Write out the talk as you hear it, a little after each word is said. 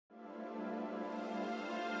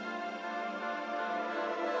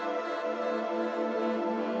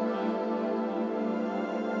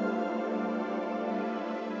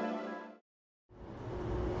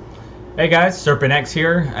Hey guys, SerpentX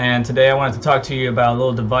here, and today I wanted to talk to you about a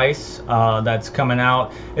little device that's coming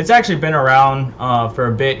out. It's actually been around for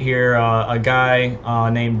a bit here. A guy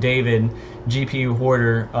named David,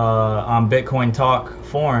 GPUhoarder, on Bitcoin Talk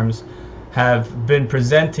forums have been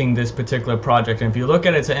presenting this particular project. And if you look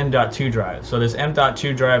at it, it's an M.2 drive. So this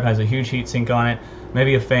M.2 drive has a huge heatsink on it,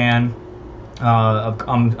 maybe a fan.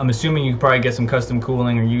 I'm assuming you can probably get some custom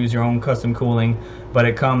cooling or use your own custom cooling, but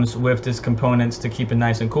it comes with these components to keep it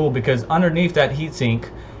nice and cool, because underneath that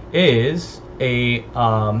heatsink is a,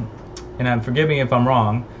 and forgive me if I'm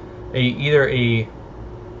wrong, either a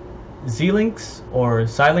Z-Links or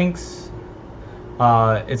Xilinx.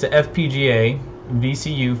 It's a FPGA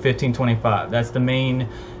VCU1525. That's the main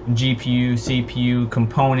GPU, CPU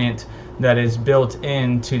component that is built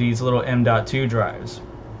into these little M.2 drives.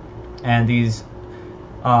 And these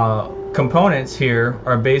components here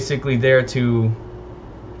are basically there to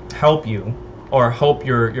help you or help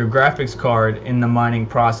your graphics card in the mining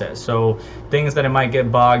process. So things that it might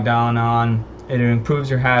get bogged down on, it improves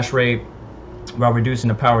your hash rate while reducing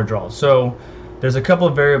the power draw. So there's a couple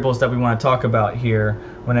of variables that we want to talk about here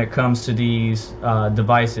when it comes to these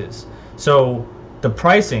devices. So the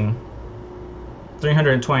pricing,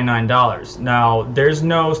 $329. Now, there's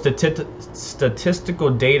no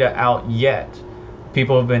statistical data out yet.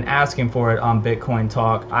 People have been asking for it on Bitcoin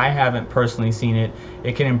Talk. I haven't personally seen it.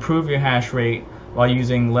 It can improve your hash rate while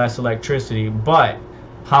using less electricity, but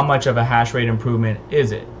how much of a hash rate improvement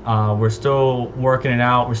is it? We're still working it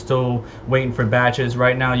out. We're still waiting for batches.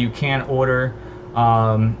 Right now, you can order,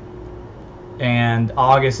 and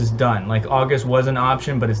August is done. Like, August was an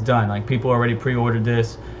option, but it's done. Like, people already pre-ordered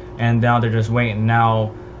this, and now they're just waiting.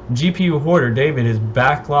 Now, GPUhoarder David is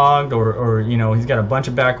backlogged, or you know, he's got a bunch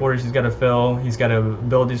of back orders he's got to fill. He's got to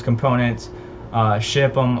build these components,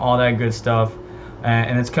 ship them, all that good stuff,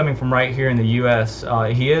 and it's coming from right here in the US.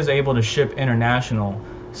 He is able to ship international,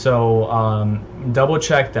 so double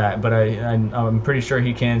check that, but I'm pretty sure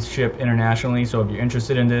he can ship internationally. So if you're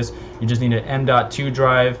interested in this, you just need an M.2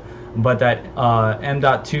 drive, but that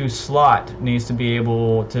M.2 slot needs to be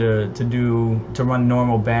able to run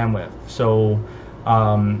normal bandwidth. So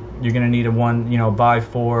you're going to need a 1 by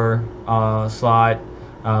 4 slot,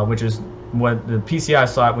 which is what the PCI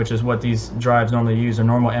slot, which is what these drives normally use, or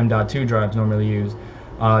normal M.2 drives normally use.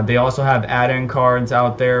 They also have add-in cards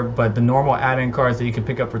out there, but the normal add-in cards that you can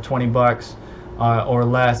pick up for 20 bucks or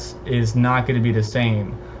less is not going to be the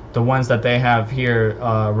same. The ones that they have here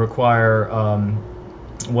require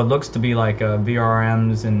what looks to be like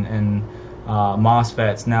VRMs and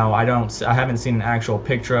MOSFETs. Now, I haven't seen an actual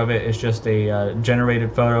picture of it. It's just a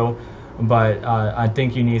generated photo, but I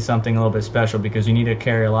think you need something a little bit special, because you need to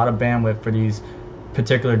carry a lot of bandwidth for these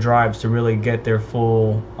particular drives to really get their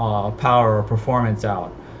full power or performance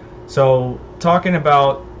out. So talking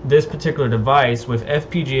about this particular device, with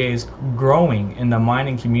FPGAs growing in the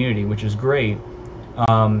mining community, which is great,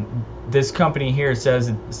 this company here says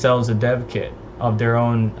it sells a dev kit of their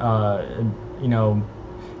own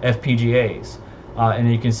FPGAs,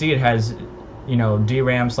 and you can see it has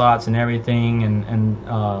DRAM slots and everything, and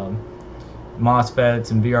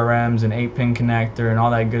MOSFETs and VRMs and 8-pin connector and all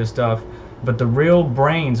that good stuff. But the real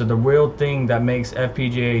brains, or the real thing that makes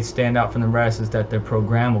FPGAs stand out from the rest, is that they're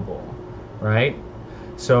programmable, right?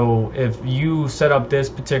 So if you set up this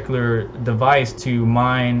particular device to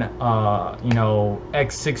mine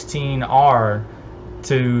X16R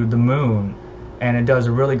to the moon, and it does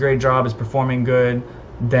a really great job, it's performing good,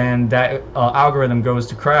 then that algorithm goes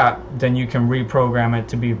to crap, then you can reprogram it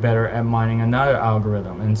to be better at mining another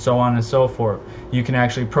algorithm, and so on and so forth. You can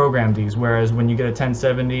actually program these, whereas when you get a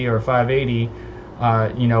 1070 or 580,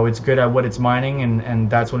 it's good at what it's mining, and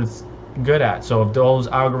that's what it's good at. So if those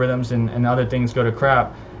algorithms and other things go to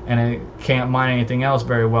crap and it can't mine anything else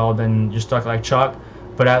very well, then you're stuck like Chuck,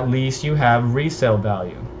 but at least you have resale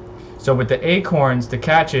value. So with the Acorns, the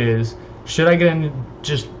catch is, should I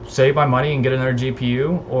just save my money and get another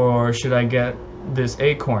GPU, or should I get this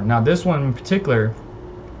Acorn? Now, this one in particular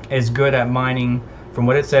is good at mining, from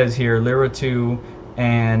what it says here, Lyra 2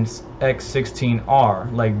 and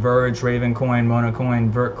X16R, like Verge, Ravencoin,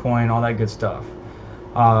 Monocoin, Vertcoin, all that good stuff.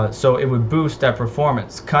 So it would boost that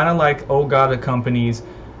performance, kind of like Ogata Company's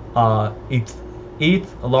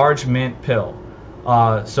ETH Large Mint Pill.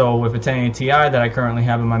 So with a 1080 Ti that I currently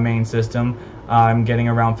have in my main system, I'm getting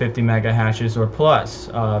around 50 mega hashes or plus,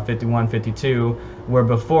 51, 52, where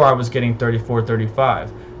before I was getting 34,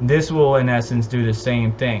 35. This will in essence do the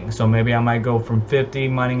same thing. So maybe I might go from 50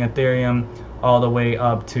 mining Ethereum all the way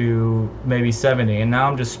up to maybe 70. And now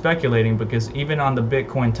I'm just speculating, because even on the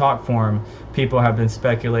Bitcoin Talk forum, people have been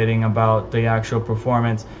speculating about the actual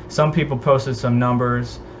performance. Some people posted some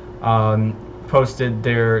numbers. posted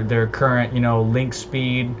their current, link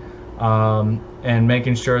speed, and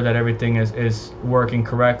making sure that everything is working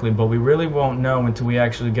correctly. But we really won't know until we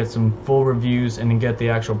actually get some full reviews and get the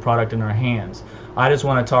actual product in our hands. I just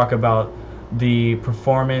want to talk about the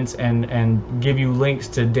performance and give you links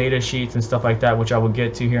to data sheets and stuff like that, which I will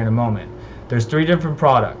get to here in a moment. There's 3 different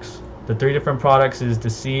products. The 3 different products is the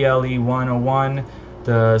CLE101,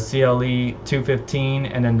 the CLE215,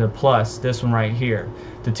 and then the Plus, this one right here.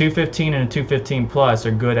 The 215 and the 215 Plus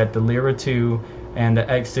are good at the Lyra 2 and the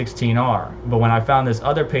X16R. But when I found this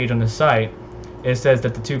other page on the site, it says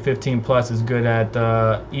that the 215 Plus is good at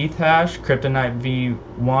the ETH hash, Kryptonite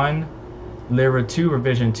V1, Lyra 2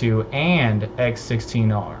 revision 2, and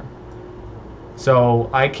X16R. So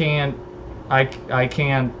I can't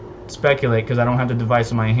speculate because I don't have the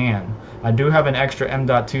device in my hand. I do have an extra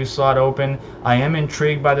M.2 slot open. I am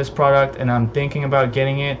intrigued by this product and I'm thinking about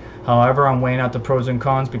getting it. However, I'm weighing out the pros and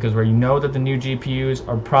cons because we know that the new GPUs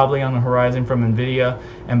are probably on the horizon from NVIDIA,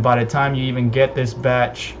 and by the time you even get this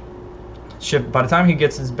batch shipped, by the time he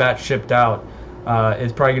gets this batch shipped out,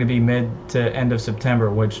 it's probably going to be mid to end of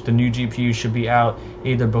September, which the new GPU should be out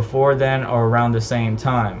either before then or around the same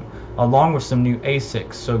time, along with some new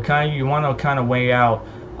ASICs. So you want to weigh out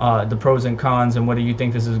the pros and cons and whether you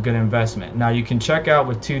think this is a good investment. Now you can check out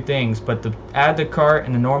with 2 things, but to add to cart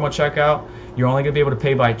and the normal checkout, you're only going to be able to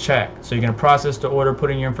pay by check. So you're going to process the order, put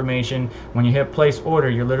in your information. When you hit place order,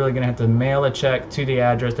 you're literally going to have to mail a check to the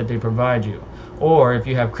address that they provide you. Or if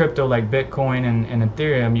you have crypto like Bitcoin and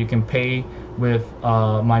Ethereum, you can pay with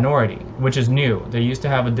Minority, which is new. They used to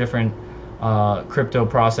have a different crypto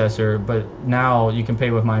processor, but now you can pay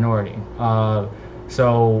with Minority.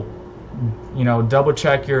 So double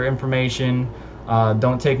check your information.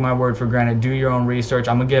 Don't take my word for granted. Do your own research.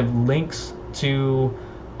 I'm gonna give links to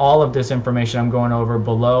all of this information I'm going over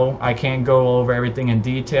below. I can't go over everything in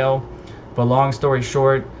detail, but long story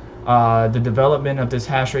short, the development of this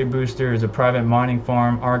hash rate booster is a private mining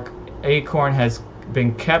farm. Acorn has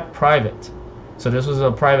been kept private. So this was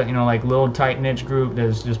a private, like little tight niche group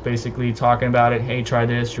that's just basically talking about it. Hey, try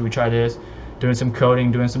this. Should we try this? Doing some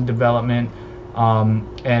coding, doing some development. And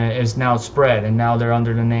it's now spread, and now they're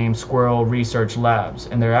under the name Squirrels Research Labs,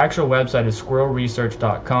 and their actual website is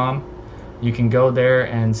squirrelresearch.com. You can go there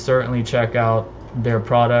and certainly check out their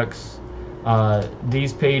products.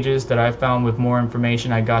 These pages that I found with more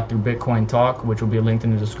information I got through Bitcoin Talk, which will be linked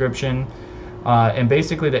in the description. And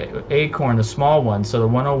basically the Acorn, the small one, so the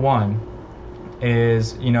 101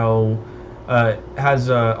 is has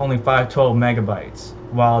only 512 megabytes,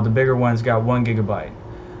 while the bigger one's got 1 gigabyte.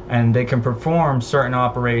 And they can perform certain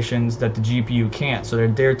operations that the GPU can't. So they're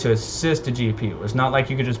there to assist the GPU. It's not like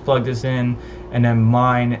you could just plug this in and then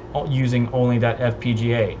mine using only that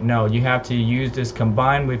FPGA. No, you have to use this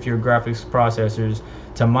combined with your graphics processors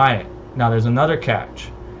to mine it. Now there's another catch.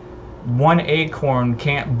 One Acorn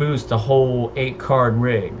can't boost the whole 8-card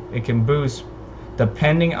rig. It can boost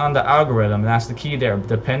depending on the algorithm, and that's the key there.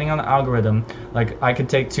 Depending on the algorithm, like I could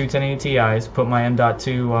take 2 1080 Ti's, put my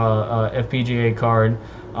M.2 FPGA card,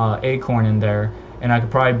 Acorn in there, and I could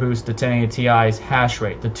probably boost the 1080 Ti's hash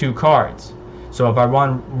rate, the 2 cards. So if I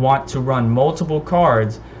want to run multiple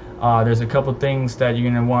cards, there's a couple things that you're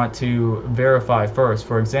going to want to verify first.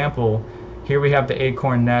 For example, here we have the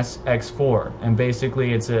Acorn NES X4, and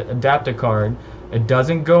basically it's an adapter card. It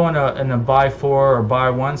doesn't go in a by 4 or by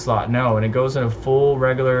 1 slot, no, and it goes in a full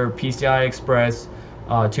regular PCI Express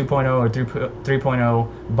 2.0 or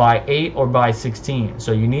 3.0 by 8 or by 16.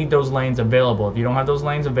 So you need those lanes available. If you don't have those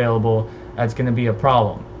lanes available, that's going to be a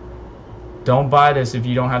problem. Don't buy this if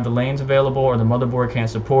you don't have the lanes available, or the motherboard can't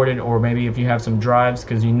support it, or maybe if you have some drives,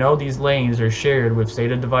 because these lanes are shared with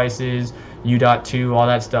SATA devices, U.2, all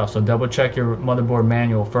that stuff. So double check your motherboard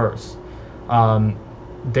manual first.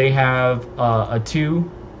 They have a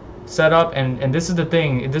 2 setup, and this is the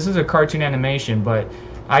thing. This is a cartoon animation, but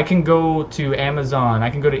I can go to Amazon, I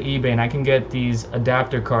can go to eBay, and I can get these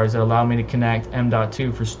adapter cards that allow me to connect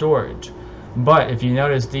M.2 for storage. But if you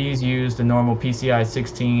notice, these use the normal PCI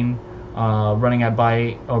 16 running at by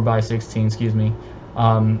 8 or by 16, excuse me.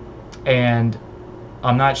 And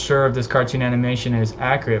I'm not sure if this cartoon animation is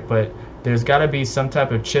accurate, but there's got to be some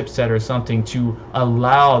type of chipset or something to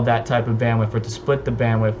allow that type of bandwidth, or to split the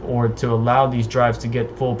bandwidth, or to allow these drives to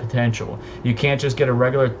get full potential. You can't just get a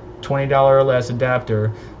regular $20 or less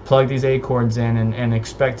adapter, plug these Acorns in, and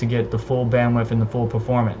expect to get the full bandwidth and the full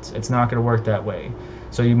performance. It's not going to work that way.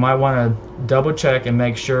 So you might want to double check and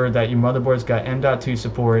make sure that your motherboard's got M.2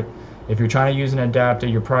 support. If you're trying to use an adapter,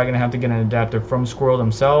 you're probably going to have to get an adapter from Squirrel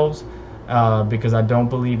themselves, because I don't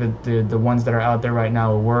believe the ones that are out there right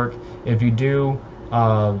now will work. If you do,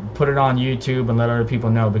 put it on YouTube and let other people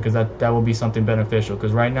know, because that will be something beneficial.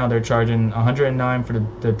 Because right now they're charging 109 for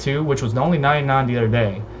the 2, which was only 99 the other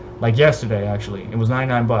day, like yesterday actually. It was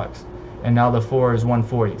 99 bucks, and now the 4 is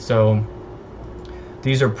 140. So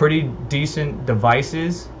these are pretty decent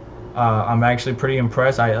devices. I'm actually pretty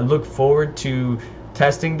impressed. I look forward to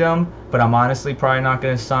testing them, but I'm honestly probably not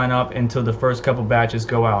going to sign up until the first couple batches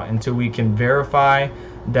go out, until we can verify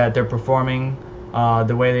that they're performing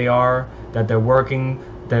the way they are, that they're working,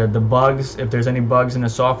 the bugs, if there's any bugs in the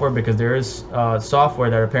software, because there is software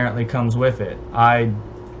that apparently comes with it.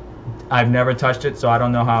 I've never touched it, so I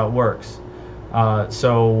don't know how it works.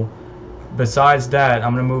 So besides that,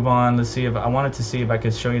 I'm going to move on. Let's see if I wanted to see if I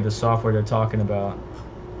could show you the software they're talking about.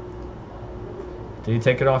 Did he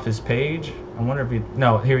take it off his page? I wonder if he...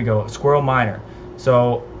 No, here we go. Squirrel Miner.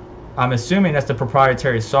 So I'm assuming that's the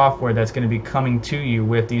proprietary software that's going to be coming to you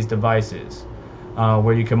with these devices,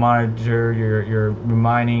 where you can monitor your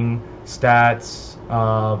mining stats,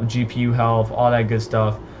 GPU health, all that good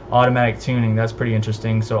stuff. Automatic tuning, that's pretty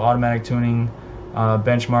interesting. So automatic tuning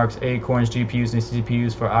benchmarks Acorn's GPUs and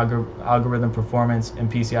CPUs for algorithm performance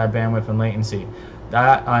and PCI bandwidth and latency.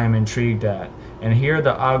 That I am intrigued at. And here are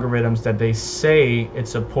the algorithms that they say it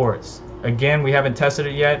supports. Again, we haven't tested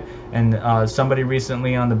it yet, and somebody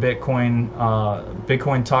recently on the Bitcoin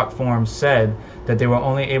Talk forum said that they were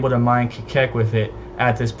only able to mine Kekek with it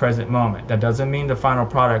at this present moment. That doesn't mean the final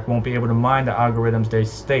product won't be able to mine the algorithms they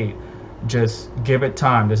state. Just give it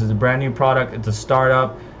time. This is a brand new product. It's a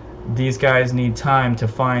startup. These guys need time to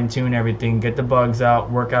fine tune everything, get the bugs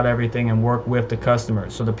out, work out everything, and work with the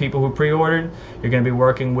customers. So the people who pre-ordered, you're going to be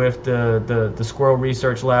working with the Squirrel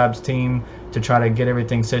Research Labs team to try to get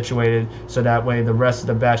everything situated, so that way the rest of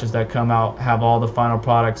the batches that come out have all the final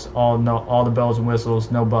products, all the bells and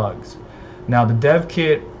whistles, no bugs. Now the dev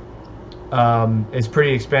kit is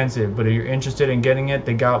pretty expensive, but if you're interested in getting it,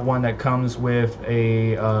 they got one that comes with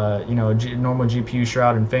a normal GPU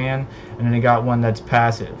shroud and fan, and then they got one that's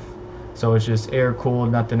passive, so it's just air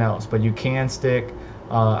cooled, nothing else. But you can stick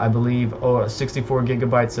I believe 64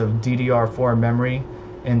 gigabytes of DDR4 memory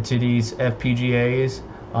into these FPGAs,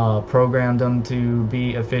 program them to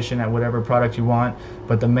be efficient at whatever product you want.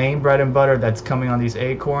 But the main bread and butter that's coming on these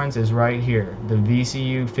Acorns is right here, the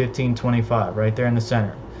VCU1525, right there in the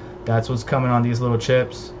center. That's what's coming on these little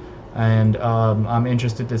chips, and I'm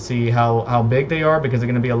interested to see how big they are, because they're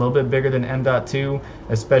going to be a little bit bigger than M.2,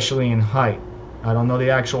 especially in height. I don't know the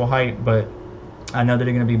actual height, but I know that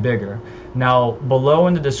they're going to be bigger. Now, below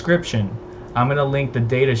in the description, I'm going to link the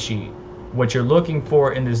data sheet. What you're looking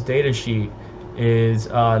for in this data sheet is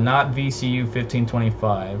not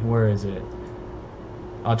VCU1525. Where is it?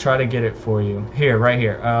 I'll try to get it for you. Here, right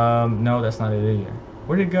here. No, that's not it either.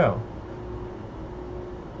 Where did it go?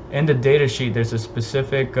 In the data sheet, there's a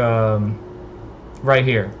specific, right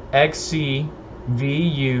here,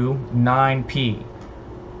 XCVU9P.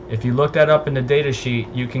 If you look that up in the data sheet,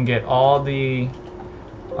 you can get all the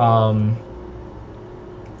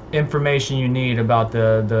information you need about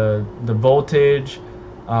the voltage,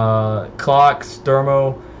 clocks,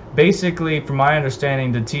 thermo. Basically, from my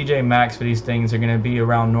understanding, the TJ Max for these things are going to be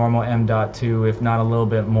around normal M.2, if not a little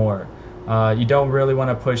bit more. You don't really want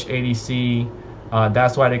to push ADC.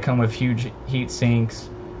 That's why they come with huge heat sinks.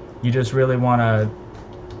 You just really want to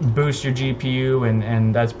boost your GPU,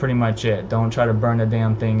 and that's pretty much it. Don't try to burn the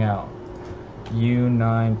damn thing out.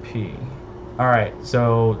 U9P. Alright,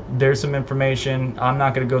 so there's some information. I'm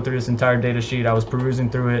not going to go through this entire data sheet. I was perusing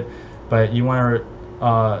through it, but you want to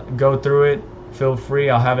go through it, feel free.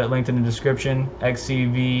 I'll have it linked in the description.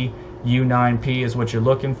 XCVU9P is what you're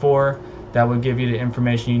looking for. That will give you the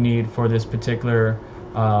information you need for this particular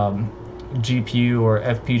GPU or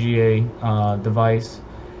FPGA device.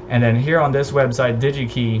 And then here on this website,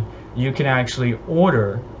 DigiKey, you can actually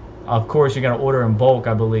order. Of course, you're going to order in bulk,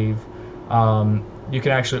 I believe. You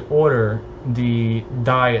can actually order the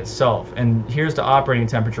die itself, and here's the operating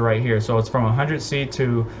temperature right here. So it's from 100C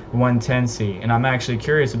to 110C, and I'm actually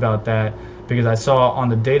curious about that because I saw on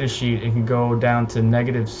the data sheet it can go down to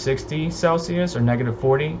 -60 Celsius or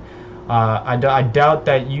 -40. I doubt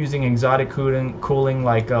that using exotic cooling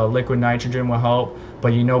like liquid nitrogen will help,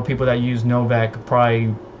 but you know, people that use Novak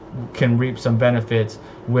probably can reap some benefits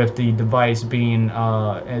with the device being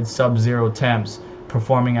at sub-zero temps,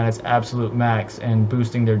 performing at its absolute max and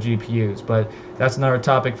boosting their GPUs. But that's another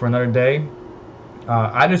topic for another day.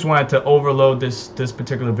 I just wanted to overload this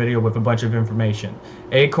particular video with a bunch of information.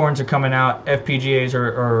 Acorns are coming out. FPGAs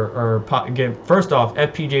first off,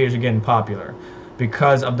 FPGAs are getting popular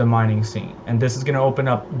because of the mining scene, and this is going to open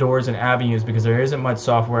up doors and avenues because there isn't much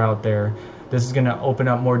software out there this is going to open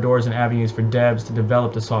up more doors and avenues for devs to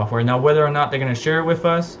develop the software. Now, whether or not they're going to share it with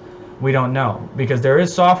us, we don't know, because there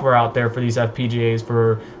is software out there for these FPGAs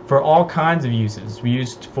for all kinds of uses. We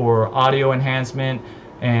used for audio enhancement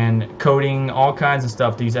and coding, all kinds of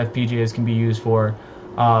stuff these FPGAs can be used for.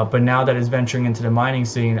 But now that it's venturing into the mining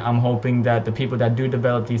scene, I'm hoping that the people that do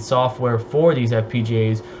develop these software for these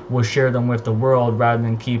FPGAs will share them with the world rather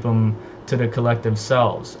than keep them to the collective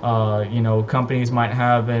selves. You know, companies might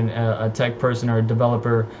have a tech person or a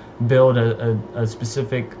developer build a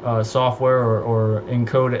specific software or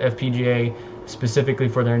encode a FPGA specifically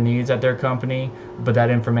for their needs at their company, but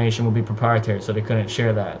that information will be proprietary, so they couldn't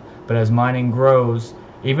share that. But as mining grows,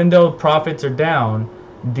 even though profits are down,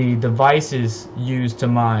 the devices used to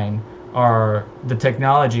mine are, the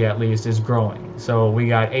technology at least is growing. So we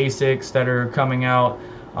got ASICs that are coming out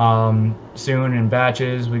soon in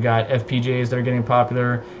batches. We got FPGAs that are getting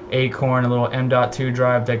popular, Acorn, a little M.2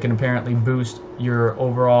 drive that can apparently boost your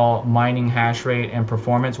overall mining hash rate and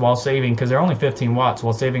performance while saving, because they're only 15 watts,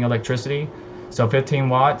 while saving electricity. So 15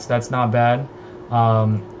 watts, that's not bad.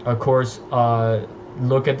 Of course,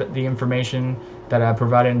 look at the information that I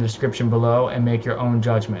provided in the description below and make your own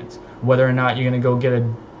judgments. Whether or not you're going to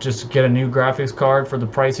go just get a new graphics card for the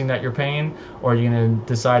pricing that you're paying, or you're going to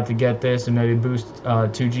decide to get this and maybe boost 2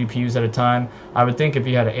 GPUs at a time. I would think if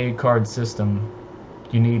you had an 8-card system,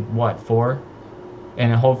 you need, what, 4?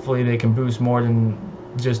 And hopefully they can boost more than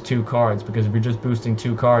just 2 cards, because if you're just boosting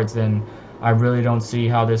 2 cards, then I really don't see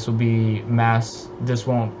how this will be this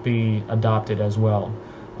won't be adopted as well.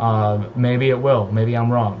 Maybe it will, maybe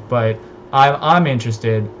I'm wrong, but I'm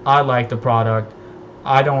interested. I like the product.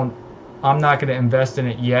 I'm not going to invest in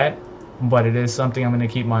it yet, but it is something I'm going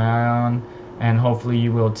to keep my eye on, and hopefully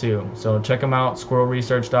you will too. So check them out,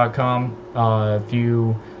 squirrelresearch.com. If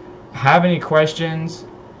you have any questions,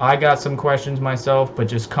 I got some questions myself, but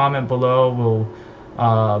just comment below. We'll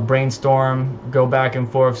brainstorm, go back and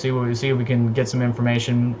forth, see if we can get some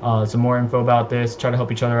information, some more info about this, try to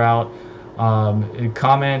help each other out.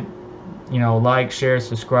 Comment, you know, like, share,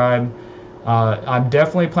 subscribe. I'm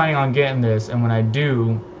definitely planning on getting this, and when I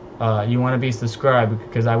do, you want to be subscribed,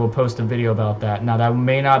 because I will post a video about that. Now, that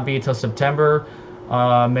may not be till September,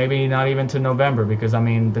 maybe not even to November, because I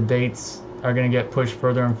mean the dates are going to get pushed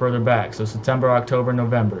further and further back. So September, October,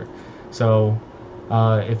 November. So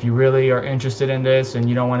if you really are interested in this and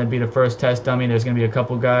you don't want to be the first test dummy, there's going to be a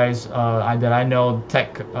couple guys that I know,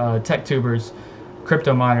 tech tubers,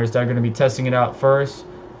 crypto miners, that are going to be testing it out first.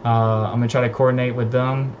 I'm going to try to coordinate with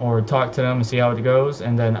them or talk to them and see how it goes,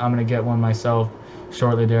 and then I'm going to get one myself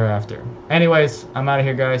shortly thereafter. Anyways, I'm out of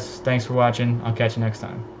here, guys. Thanks for watching. I'll catch you next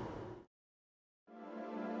time.